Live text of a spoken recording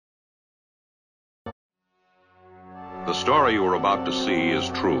The story you are about to see is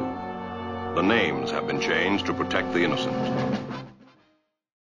true. The names have been changed to protect the innocent.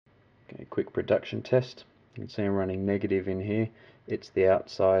 Okay, quick production test. You can see I'm running negative in here. It's the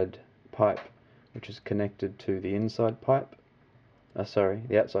outside pipe which is connected to the inside pipe.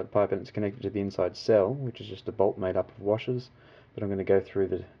 The outside pipe, and it's connected to the inside cell, which is just a bolt made up of washers. But I'm going to go through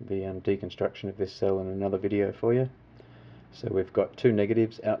the deconstruction of this cell in another video for you. So we've got two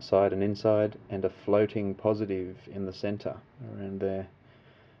negatives, outside and inside, and a floating positive in the center around there.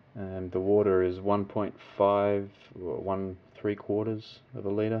 The water is 1.5 or 1/3 of a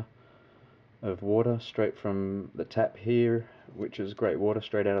litre of water straight from the tap here, which is great water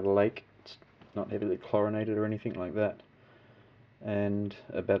straight out of the lake. It's not heavily chlorinated or anything like that. And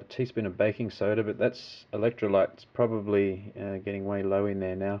about a teaspoon of baking soda, but that's electrolytes probably getting way low in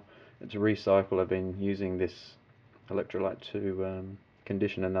there now. It's a recycle. I've been using this electrolyte to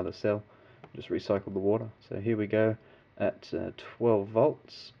condition another cell. Just recycle the water. So here we go at 12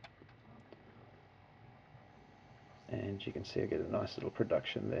 volts, and you can see I get a nice little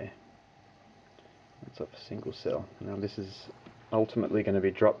production there. That's off a single cell. Now this is ultimately going to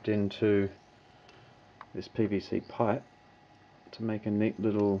be dropped into this PVC pipe to make a neat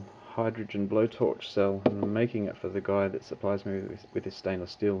little hydrogen blowtorch cell, and I'm making it for the guy that supplies me with his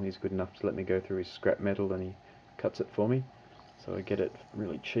stainless steel. He's good enough to let me go through his scrap metal, and he cuts it for me, so I get it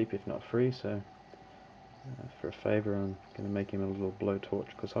really cheap if not free. So for a favour, I'm going to make him a little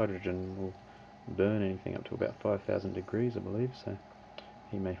blowtorch, because hydrogen will burn anything up to about 5,000 degrees, I believe, so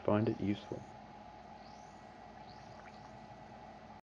he may find it useful.